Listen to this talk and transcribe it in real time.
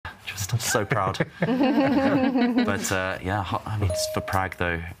I'm so proud. But yeah, I mean, for Pragg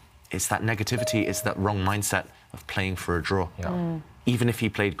though, it's that negativity, it's that wrong mindset of playing for a draw. Even if he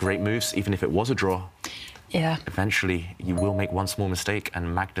played great moves, even if it was a draw, eventually you will make one small mistake,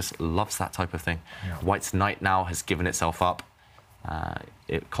 and Magnus loves that type of thing. White's knight now has given itself up.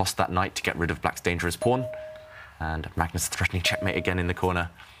 It cost that knight to get rid of Black's dangerous pawn, and Magnus threatening checkmate again in the corner.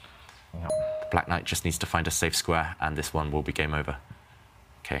 The Black knight just needs to find a safe square, and this one will be game over.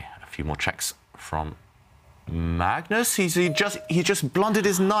 Okay, a few more checks from Magnus. He just blundered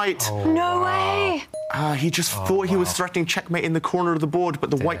his knight. No way! He just thought he was threatening checkmate in the corner of the board,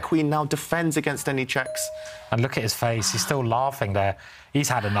 but the white queen now defends against any checks. And look at his face. He's still laughing there. He's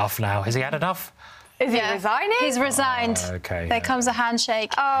had enough now. Has he had enough? Is he resigning? He's resigned. Okay. There comes a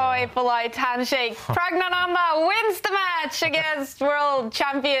handshake. Oh, a polite handshake. Praggnanandhaa wins the match against world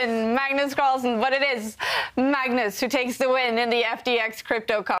champion Magnus Carlsen, but it is Magnus who takes the win in the FTX Crypto Cup.